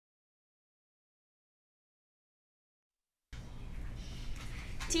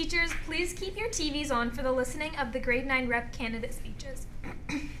Teachers, please keep your TVs on for the listening of the Grade 9 Rep candidate speeches.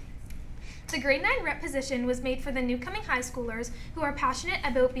 The Grade 9 Rep position was made for the newcoming high schoolers who are passionate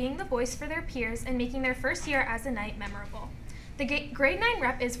about being the voice for their peers and making their first year as a Knight memorable. The Grade 9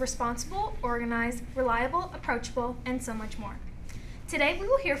 Rep is responsible, organized, reliable, approachable, and so much more. Today we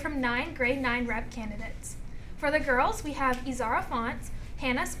will hear from 9 Grade 9 Rep candidates. For the girls, we have Izara Fonts,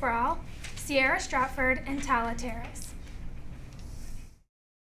 Hannah Sproul, Sierra Stratford, and Tala Terrace.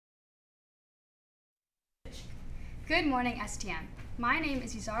 Good morning, STM. My name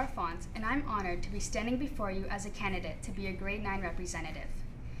is Izara Fonts, and I'm honored to be standing before you as a candidate to be your Grade 9 representative.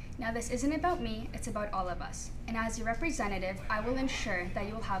 Now, this isn't about me, it's about all of us. And as your representative, I will ensure that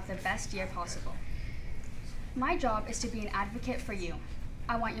you will have the best year possible. My job is to be an advocate for you.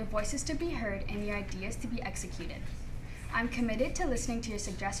 I want your voices to be heard and your ideas to be executed. I'm committed to listening to your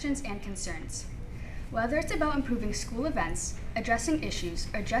suggestions and concerns. Whether it's about improving school events, addressing issues,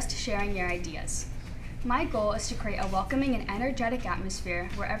 or just sharing your ideas. My goal is to create a welcoming and energetic atmosphere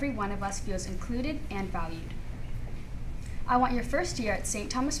where every one of us feels included and valued. I want your first year at St.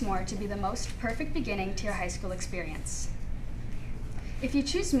 Thomas More to be the most perfect beginning to your high school experience. If you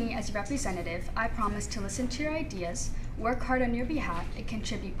choose me as your representative, I promise to listen to your ideas, work hard on your behalf, and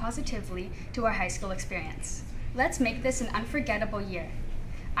contribute positively to our high school experience. Let's make this an unforgettable year.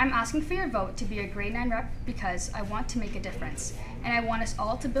 I'm asking for your vote to be your Grade 9 Rep because I want to make a difference, and I want us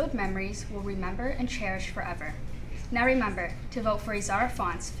all to build memories we'll remember and cherish forever. Now remember to vote for Izara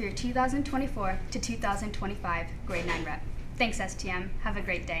Fonts for your 2024 to 2025 Grade 9 Rep. Thanks, STM. Have a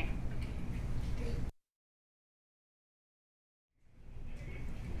great day.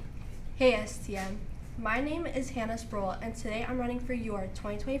 Hey STM, my name is Hannah Sproul, and today I'm running for your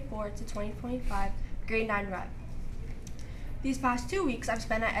 2024 to 2025 Grade 9 Rep. These past 2 weeks I've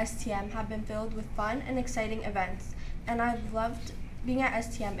spent at STM have been filled with fun and exciting events, and I've loved being at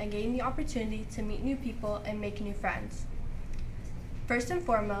STM and getting the opportunity to meet new people and make new friends. First and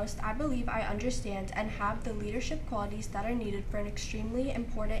foremost, I believe I understand and have the leadership qualities that are needed for an extremely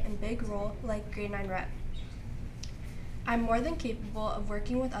important and big role like Grade 9 Rep. I'm more than capable of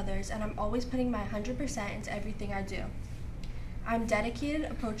working with others, and I'm always putting my 100% into everything I do. I'm dedicated,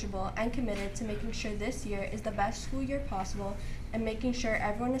 approachable, and committed to making sure this year is the best school year possible and making sure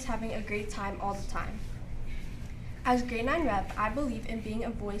everyone is having a great time all the time. As Grade 9 Rep, I believe in being a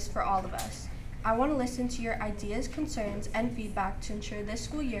voice for all of us. I want to listen to your ideas, concerns, and feedback to ensure this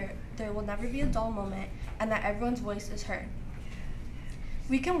school year there will never be a dull moment and that everyone's voice is heard.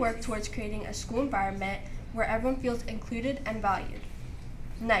 We can work towards creating a school environment where everyone feels included and valued.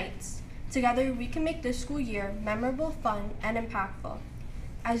 Knights. Together, we can make this school year memorable, fun, and impactful.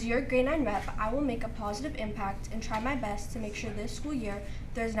 As your Grade 9 Rep, I will make a positive impact and try my best to make sure this school year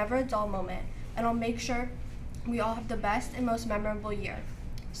there's never a dull moment, and I'll make sure we all have the best and most memorable year.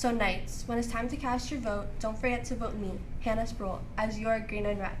 So Knights, when it's time to cast your vote, don't forget to vote me, Hannah Sproul, as your Grade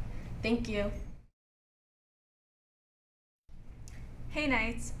 9 Rep. Thank you. Hey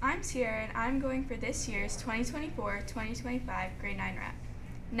Knights, I'm Sierra and I'm going for this year's 2024-2025 Grade 9 Rep.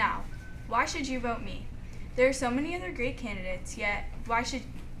 Now, why should you vote me? There are so many other great candidates, yet why should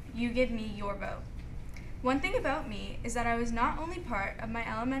you give me your vote? One thing about me is that I was not only part of my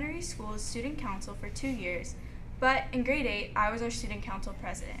elementary school's student council for 2 years, but in grade 8, I was our student council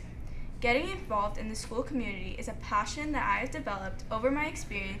president. Getting involved in the school community is a passion that I have developed over my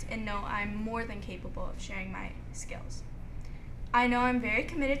experience and know I'm more than capable of sharing my skills. I know I'm very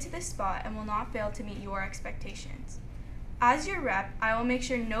committed to this spot and will not fail to meet your expectations. As your rep, I will make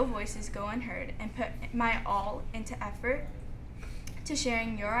sure no voices go unheard and put my all into effort to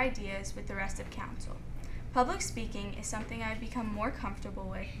sharing your ideas with the rest of council. Public speaking is something I've become more comfortable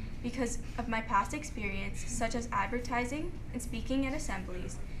with because of my past experience, such as advertising and speaking at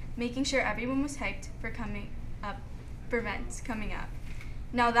assemblies, making sure everyone was hyped for events coming up.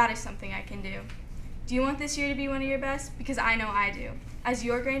 Now that is something I can do. Do you want this year to be one of your best? Because I know I do. As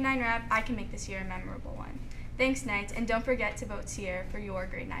your Grade 9 Rep, I can make this year a memorable one. Thanks, Knights, and don't forget to vote Sierra for your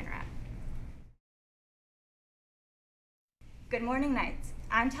Grade 9 Rep. Good morning, Knights.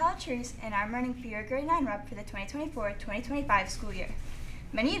 I'm Tala Terrace, and I'm running for your Grade 9 Rep for the 2024-2025 school year.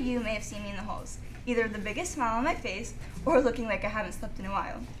 Many of you may have seen me in the halls, either with the biggest smile on my face or looking like I haven't slept in a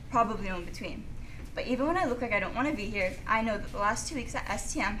while, probably no in between. But even when I look like I don't want to be here, I know that the last 2 weeks at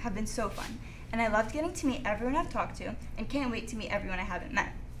STM have been so fun, and I loved getting to meet everyone I've talked to and can't wait to meet everyone I haven't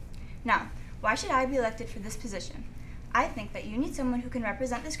met. Now, why should I be elected for this position? I think that you need someone who can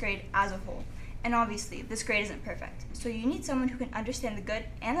represent this grade as a whole, and obviously this grade isn't perfect, so you need someone who can understand the good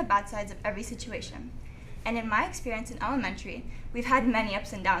and the bad sides of every situation. And in my experience in elementary, we've had many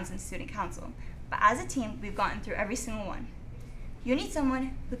ups and downs in student council, but as a team, we've gotten through every single one. You need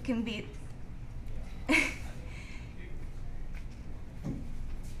someone who can be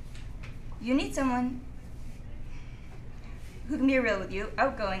You need someone who can be real with you,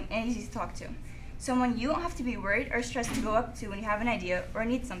 outgoing, and easy to talk to. Someone you don't have to be worried or stressed to go up to when you have an idea or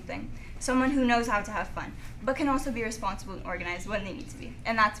need something. Someone who knows how to have fun, but can also be responsible and organized when they need to be.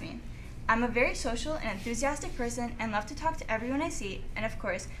 And that's me. I'm a very social and enthusiastic person and love to talk to everyone I see and, of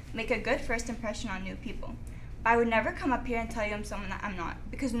course, make a good first impression on new people. But I would never come up here and tell you I'm someone that I'm not,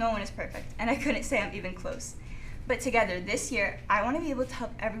 because no one is perfect, and I couldn't say I'm even close. But together, this year, I want to be able to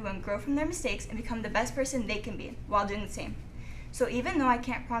help everyone grow from their mistakes and become the best person they can be while doing the same. So even though I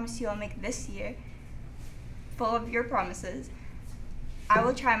can't promise you I'll make this year full of your promises, I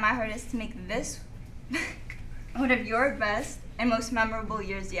will try my hardest to make this one of your best and most memorable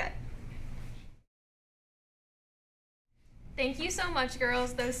years yet. Thank you so much,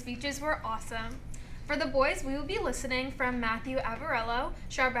 girls. Those speeches were awesome. For the boys, we will be listening from Matthew Avarello,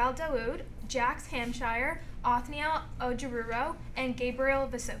 Charbel Dawood, Jax Hampshire, Othniel Ojeruro, and Gabriel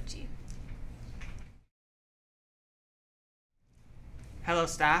Visochi. Hello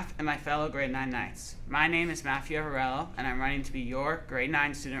staff and my fellow grade 9 Knights. My name is Matthew Avarello and I'm running to be your grade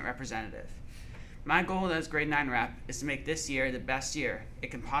 9 student representative. My goal as grade 9 rep is to make this year the best year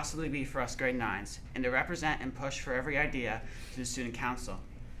it can possibly be for us grade 9s and to represent and push for every idea to the student council.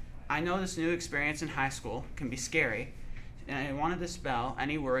 I know this new experience in high school can be scary, and I want to dispel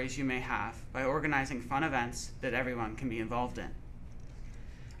any worries you may have by organizing fun events that everyone can be involved in.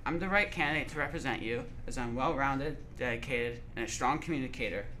 I'm the right candidate to represent you as I'm well-rounded, dedicated, and a strong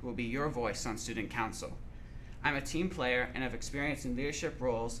communicator who will be your voice on student council. I'm a team player and have experience in leadership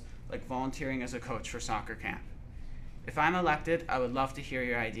roles like volunteering as a coach for soccer camp. If I'm elected, I would love to hear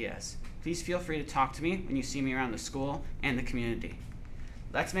your ideas. Please feel free to talk to me when you see me around the school and the community.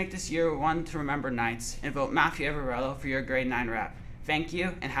 Let's make this year one to remember, Knights, and vote Matthew Avarello for your grade 9 rep. Thank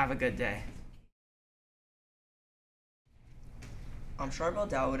you and have a good day. I'm Charbel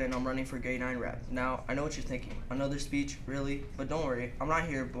Dawood and I'm running for grade 9 rep. Now, I know what you're thinking. Another speech? Really? But don't worry, I'm not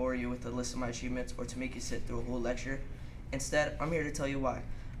here to bore you with a list of my achievements or to make you sit through a whole lecture. Instead, I'm here to tell you why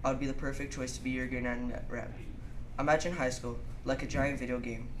I would be the perfect choice to be your grade 9 rep. Imagine high school, like a giant video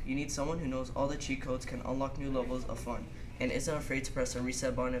game. You need someone who knows all the cheat codes, can unlock new levels of fun, and isn't afraid to press a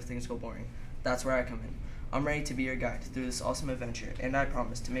reset button if things go boring. That's where I come in. I'm ready to be your guide through this awesome adventure, and I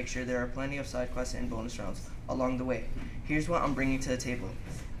promise to make sure there are plenty of side quests and bonus rounds along the way. Here's what I'm bringing to the table.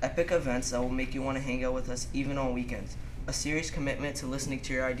 Epic events that will make you want to hang out with us even on weekends. A serious commitment to listening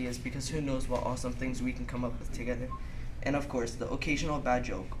to your ideas, because who knows what awesome things we can come up with together. And of course, the occasional bad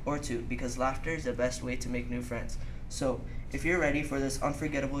joke, or two, because laughter is the best way to make new friends. So, if you're ready for this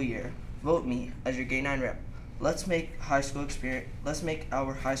unforgettable year, vote me as your grade 9 rep. Let's make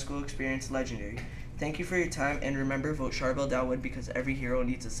our high school experience legendary. Thank you for your time, and remember, vote Charbel Dawood, because every hero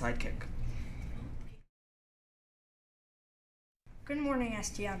needs a sidekick. Good morning,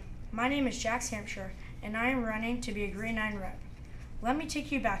 STM. My name is Jax Hampshire, and I am running to be a grade 9 rep. Let me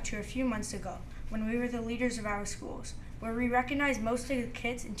take you back to a few months ago, when we were the leaders of our schools, where we recognized most of the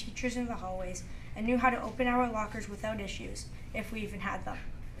kids and teachers in the hallways and knew how to open our lockers without issues, if we even had them.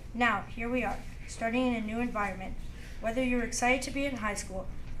 Now, here we are, starting in a new environment. Whether you're excited to be in high school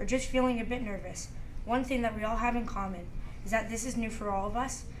or just feeling a bit nervous, one thing that we all have in common is that this is new for all of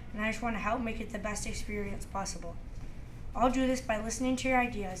us, and I just want to help make it the best experience possible. I'll do this by listening to your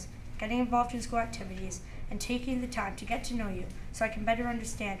ideas, getting involved in school activities, and taking the time to get to know you so I can better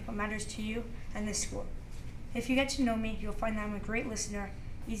understand what matters to you and this school. If you get to know me, you'll find that I'm a great listener,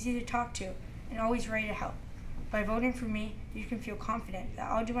 easy to talk to, and always ready to help. By voting for me, you can feel confident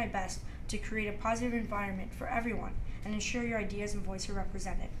that I'll do my best to create a positive environment for everyone and ensure your ideas and voice are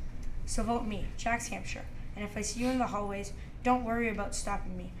represented. So vote me, Jax Hampshire, and if I see you in the hallways, don't worry about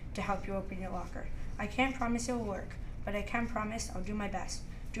stopping me to help you open your locker. I can't promise it will work, but I can promise I'll do my best.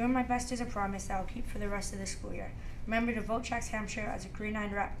 Doing my best is a promise that I'll keep for the rest of the school year. Remember to vote Jax Hampshire as a grade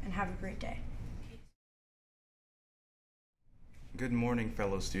 9 rep, and have a great day. Good morning,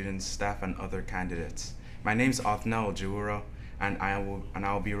 fellow students, staff, and other candidates. My name is Othniel Ojeruro, and I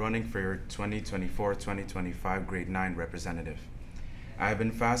will be running for your 2024-2025 grade 9 representative. I have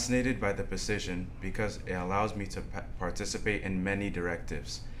been fascinated by the position because it allows me to participate in many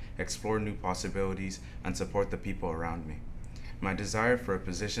directives, explore new possibilities, and support the people around me. My desire for a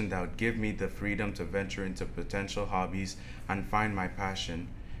position that would give me the freedom to venture into potential hobbies and find my passion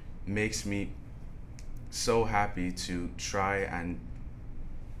makes me so happy to try and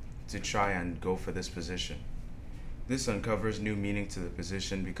go for this position. This uncovers new meaning to the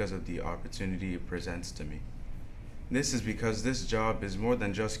position because of the opportunity it presents to me. This is because this job is more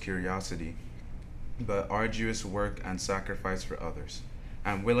than just curiosity. but arduous work and sacrifice for others.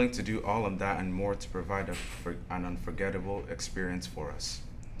 I'm willing to do all of that and more to provide an unforgettable experience for us.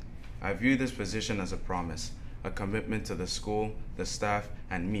 I view this position as a promise, a commitment to the school, the staff,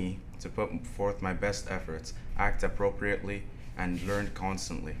 and me to put forth my best efforts, act appropriately, and learn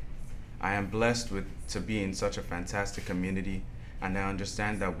constantly. I am blessed to be in such a fantastic community, and I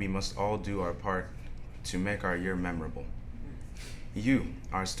understand that we must all do our part to make our year memorable. You,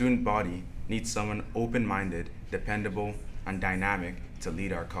 our student body, need someone open-minded, dependable, and dynamic to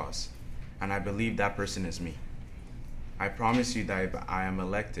lead our cause, and I believe that person is me. I promise you that if I am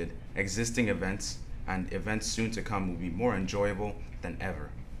elected, existing events and events soon to come will be more enjoyable than ever.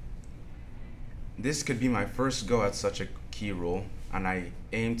 This could be my first go at such a key role, and I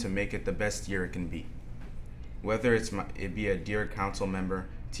aim to make it the best year it can be. Whether it be a dear council member,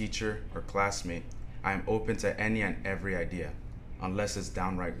 teacher, or classmate, I am open to any and every idea, unless it's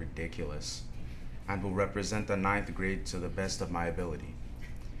downright ridiculous, and will represent the 9th grade to the best of my ability.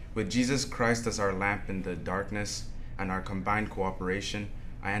 With Jesus Christ as our lamp in the darkness and our combined cooperation,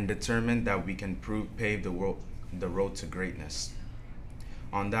 I am determined that we can pave the road to greatness.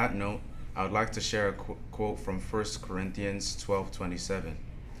 On that note, I would like to share a quote from 1 Corinthians 12:27.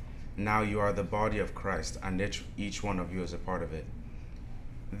 Now you are the body of Christ, and each one of you is a part of it.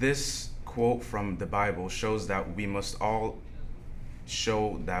 This quote from the Bible shows that we must all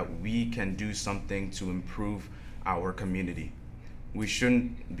show that we can do something to improve our community. We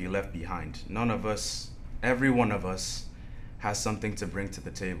shouldn't be left behind. Every one of us has something to bring to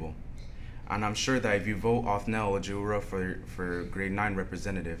the table. And I'm sure that if you vote Othniel Ojura for grade 9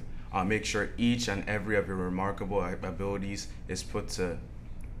 representative, I'll make sure each and every of your remarkable abilities is put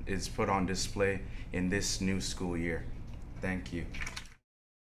on display in this new school year. Thank you.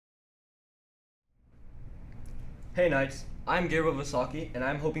 Hey Knights, I'm Gabriel Vasaki, and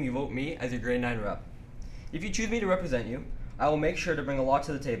I'm hoping you vote me as your grade 9 rep. If you choose me to represent you, I will make sure to bring a lot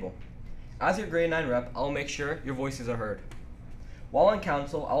to the table. As your grade 9 rep, I will make sure your voices are heard. While on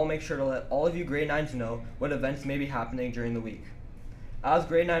council, I will make sure to let all of you grade 9s know what events may be happening during the week. As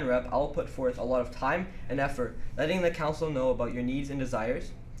grade 9 rep, I will put forth a lot of time and effort letting the council know about your needs and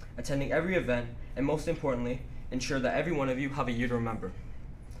desires, attending every event, and most importantly, ensure that every one of you have a year to remember.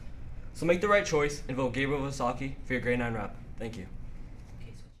 So make the right choice and vote Gabriel Vasaki for your grade 9 rep. Thank you.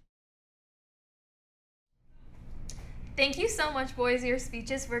 Thank you so much, boys. Your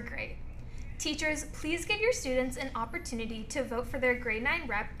speeches were great. Teachers, please give your students an opportunity to vote for their grade 9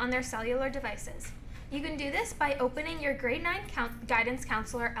 rep on their cellular devices. You can do this by opening your grade 9 guidance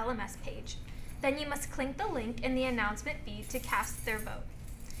counselor LMS page. Then you must click the link in the announcement feed to cast their vote.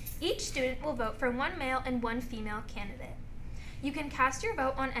 Each student will vote for one male and one female candidate. You can cast your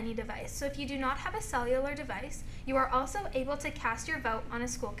vote on any device, so if you do not have a cellular device, you are also able to cast your vote on a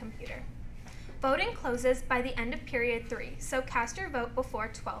school computer. Voting closes by the end of period 3, so cast your vote before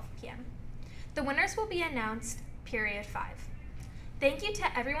 12 p.m. The winners will be announced period 5. Thank you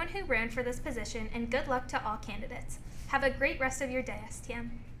to everyone who ran for this position, and good luck to all candidates. Have a great rest of your day, STM.